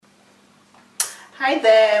Hi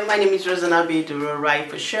there, my name is Rosanna Duro, Right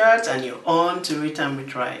for Shirts, and you're on to Read Time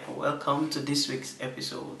with Right. Welcome to this week's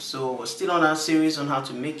episode. So we're still on our series on how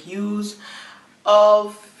to make use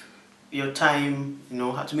of your time,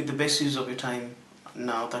 how to make the best use of your time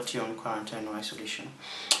now that you're on quarantine or isolation.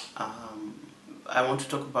 Um, I want to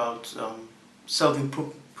talk about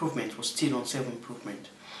self-improvement. We're still on self-improvement.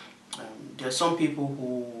 There are some people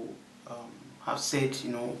who have said,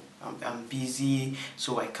 I'm busy,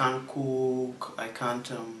 so I can't cook, I can't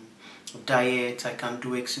diet, I can't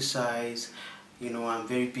do exercise. I'm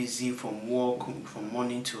very busy from work, from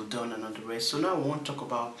morning till dawn and all the rest. So now I want to talk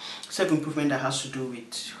about self-improvement that has to do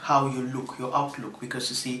with how you look, your outlook,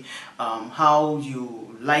 because you see, how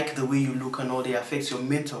you like the way you look and all that affects your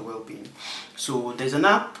mental well-being. So there's an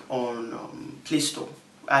app on Play Store.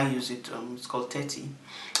 I use it. It's called 30.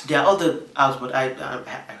 There are other apps, but I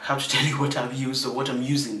have to tell you what I've used or what I'm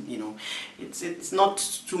using. It's not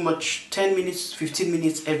too much, 10 minutes, 15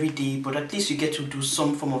 minutes every day, but at least you get to do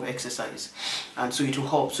some form of exercise, and so it will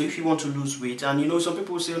help. So if you want to lose weight, and some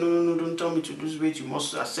people say, no, don't tell me to lose weight, you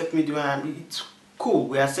must accept me the way I am. It's cool,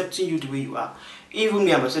 we're accepting you the way you are. Even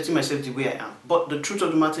me, I'm accepting myself the way I am. But the truth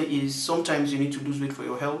of the matter is, sometimes you need to lose weight for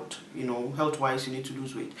your health. Health-wise, you need to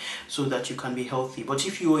lose weight so that you can be healthy. But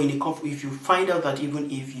if you are if you find out that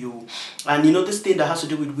even if you, and this thing that has to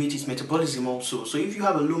do with weight is metabolism also. So if you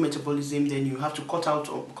have a low metabolism, then you have to cut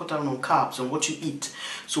down on carbs, on what you eat.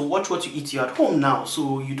 So watch what you eat. You're at home now,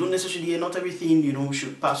 so you don't necessarily, not everything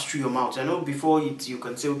should pass through your mouth. I know before you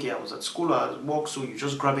can say, okay, I was at school or at work, so you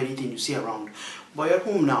just grab anything you see around. But you're at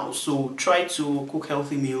home now, so try to cook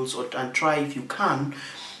healthy meals, and try, if you can,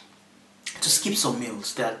 to skip some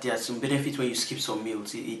meals. That there are some benefits when you skip some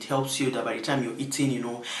meals. It helps you that by the time you're eating,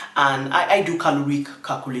 and I do calorie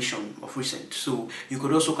calculation of recent, so you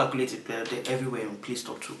could also calculate it everywhere on Play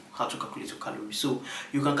Store too, how to calculate your calories. So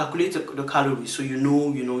you can calculate the calories, so you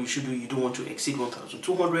don't want to exceed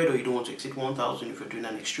 1,200, or you don't want to exceed 1,000 if you're doing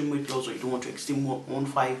an extreme weight loss, or you don't want to exceed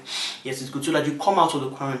 1.5. Yes, it's good so that you come out of the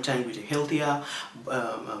quarantine with a healthier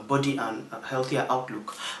body and a healthier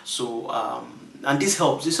outlook. So and this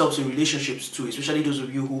helps in relationships too, especially those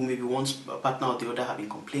of you who maybe one partner or the other have been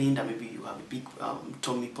complaining that maybe you have a big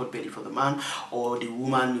tummy, pot belly for the man, or the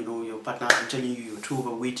woman, your partner is telling you you're too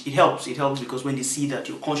overweight. It helps because when they see that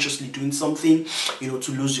you're consciously doing something,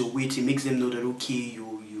 to lose your weight, it makes them know that, okay,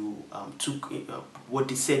 you took what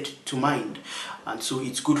they said to mind, and so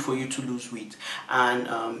it's good for you to lose weight.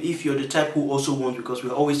 And if you're the type who also wants, because we're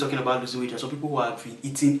always talking about losing weight, there are some people who have been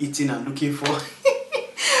eating and looking for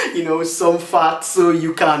some fat, so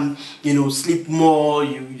you can sleep more.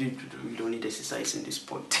 You don't need exercise in this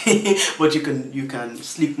point, but you can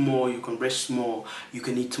sleep more, you can rest more, you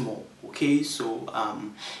can eat more. Okay, so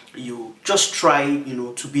you just try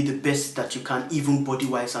to be the best that you can, even body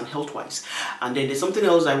wise and health wise. And then there's something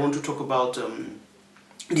else I want to talk about,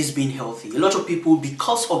 this being healthy. A lot of people,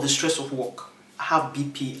 because of the stress of work, have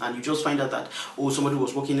BP, and you just find out that, oh, somebody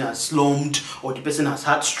was working as slumped, or the person has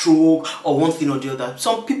had stroke, or one thing or the other.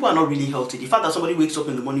 Some people are not really healthy. The fact that somebody wakes up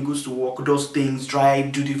in the morning, goes to work, does things,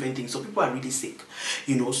 drive, do different things, some people are really sick.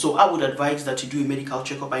 So I would advise that you do a medical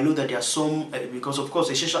checkup. I know that there are some, because of course,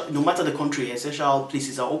 no matter the country, essential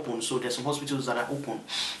places are open. So there's some hospitals that are open,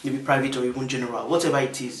 maybe private or even general, whatever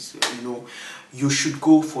it is, you should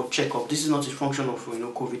go for checkup. This is not a function of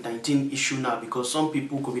COVID-19 issue now, because some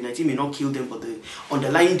people, COVID-19 may not kill them, but the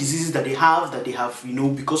underlying diseases that they have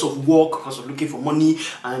because of work, because of looking for money,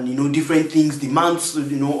 and different things, demands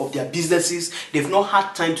of their businesses, they've not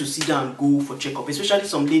had time to sit down and go for checkup. Especially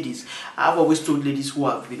some ladies. I've always told ladies who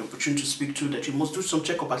have been opportune to speak to that you must do some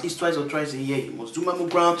checkup at least twice or thrice a year. You must do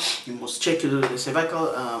mammogram, you must check the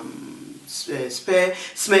cervical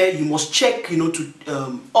smear, you must check to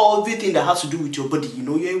everything that has to do with your body.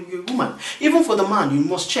 You're a woman. Even for the man, you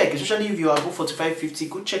must check, especially if you are above 45, 50,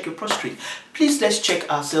 go check your prostate. Please, let's check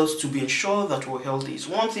ourselves to be ensure that we're healthy. It's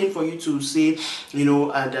one thing for you to say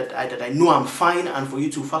that I know I'm fine, and for you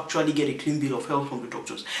to factually get a clean bill of health from the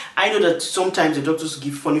doctors. I know that sometimes the doctors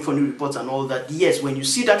give funny reports and all that. Yes, when you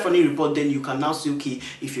see that funny report, then you can now say, okay,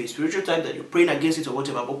 if you're a spiritual type, that you're praying against it or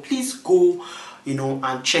whatever. But please go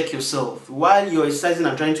and check yourself. While you're exercising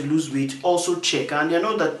and trying to lose weight, also check. And you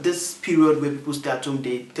know that this period where people stay at home,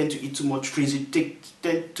 they tend to eat too much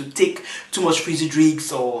tend to take too much frizzy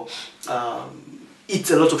drinks, or eat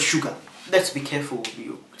a lot of sugar. Let's be careful.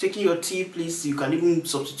 Taking your tea, please, you can even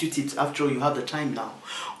substitute it. After all, you have the time now.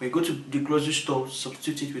 When you go to the grocery store,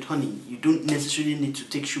 substitute it with honey. You don't necessarily need to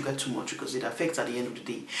take sugar too much, because it affects at the end of the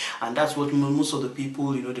day. And that's what most of the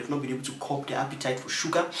people, they've not been able to curb their appetite for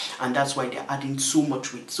sugar, and that's why they're adding so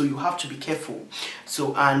much weight. So you have to be careful.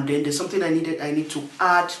 So, and then there's something I need to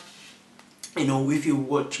add You know, if you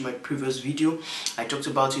watch my previous video, I talked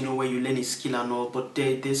about, you know, when you learn a skill and all, but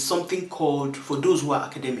there's something called, for those who are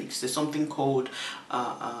academics, there's something called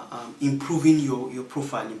improving your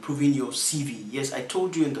profile, improving your CV. Yes, I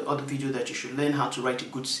told you in the other video that you should learn how to write a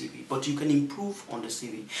good CV, but you can improve on the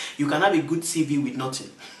CV. You can have a good CV with nothing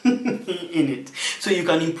in it. So you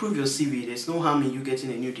can improve your CV. There's no harm in you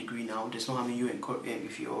getting a new degree now. There's no harm in you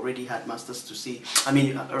if you already had masters to say, I mean,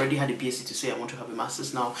 you already had a BSc to say, I want to have a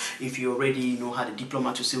master's now. If you already, you know, had a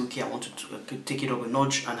diploma to say, okay, I want to take it up a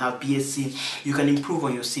notch and have BSc, you can improve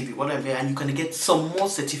on your CV, whatever, and you can get some more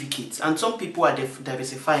certificates. And some people are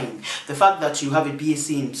diversifying. The fact that you have a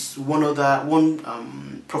BSc in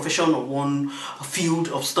one profession or one field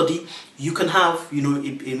of study, you can have, you know,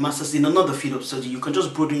 a master's in another field of study. You can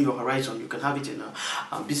just broaden your horizon. You can have it in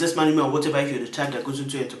a business management or whatever. If you're the type that goes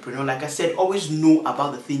into entrepreneur, like I said, always know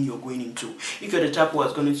about the thing you're going into. If you're the type who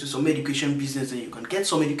has gone into some education business, then you can get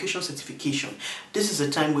some education certification. This is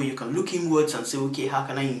a time where you can look inwards and say, okay, how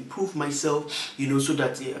can I improve myself, you know, so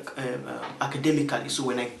that academically, so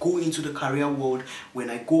when I go into the career world,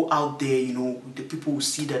 when I go out there, you know, the people will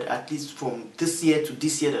see that at least from this year to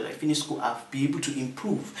this year that I finished school, I've been able to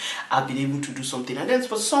improve. I've been able to do something. And then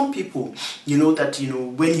for some people, you know, that, you know,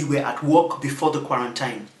 when you were at work before the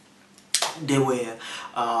quarantine, they were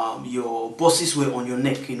your bosses were on your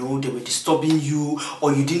neck, you know, they were disturbing you,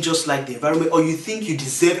 or you didn't just like the environment, or you think you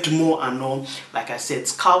deserved more and all. Like I said,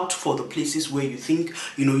 scout for the places where you think,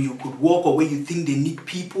 you know, you could work, or where you think they need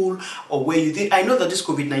people, or where you think, I know that this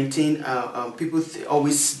COVID-19 people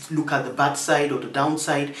always look at the bad side or the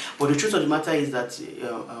downside, but the truth of the matter is that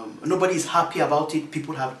nobody is happy about it.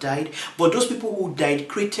 People have died, but those people who died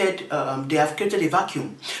created they have created a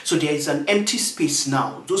vacuum, so there is an empty space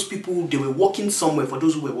now. Those people, they were working somewhere, for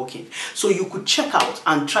those who were working, so you could check out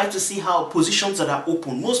and try to see how positions that are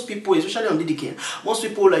open. Most people, especially on DDK, most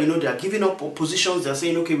people are, you know, they are giving up positions. They're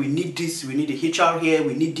saying, okay, we need this, we need a HR here,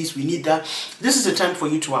 we need this, we need that. This is the time for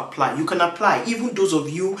you to apply. You can apply, even those of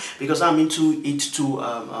you, because I'm into it to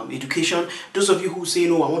education, those of you who say,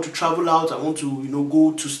 no, I want to travel out, I want to, you know,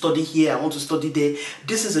 go to study here, I want to study there.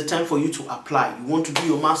 This is the time for you to apply. You want to do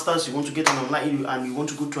your masters, you want to get an online, and you want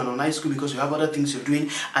to go to an online school because you have other things you're doing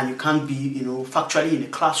and you can't be, you know, factually in a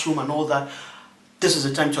classroom and all that. This is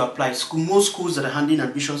the time to apply. Most schools that are handling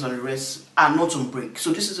admissions and the rest are not on break.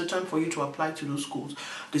 So this is the time for you to apply to those schools.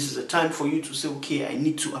 This is the time for you to say, okay, I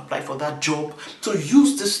need to apply for that job. So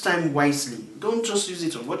use this time wisely. Don't just use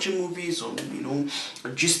it on watching movies, on, you know,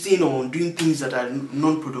 gisting, or doing things that are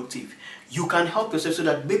non-productive. You can help yourself so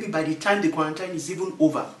that maybe by the time the quarantine is even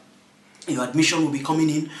over, your admission will be coming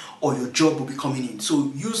in or your job will be coming in.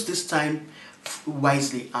 So use this time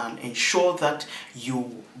wisely and ensure that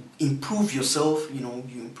you improve yourself, you know,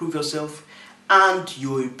 you improve yourself, and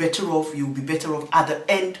you'll be better off at the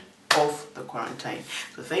end of the quarantine.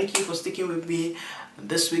 So thank you for sticking with me in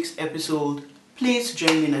this week's episode. Please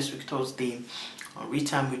join me next week Thursday on Read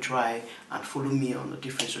Time with Rai, and follow me on the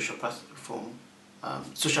different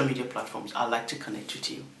social media platforms. I'd like to connect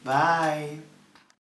with you. Bye.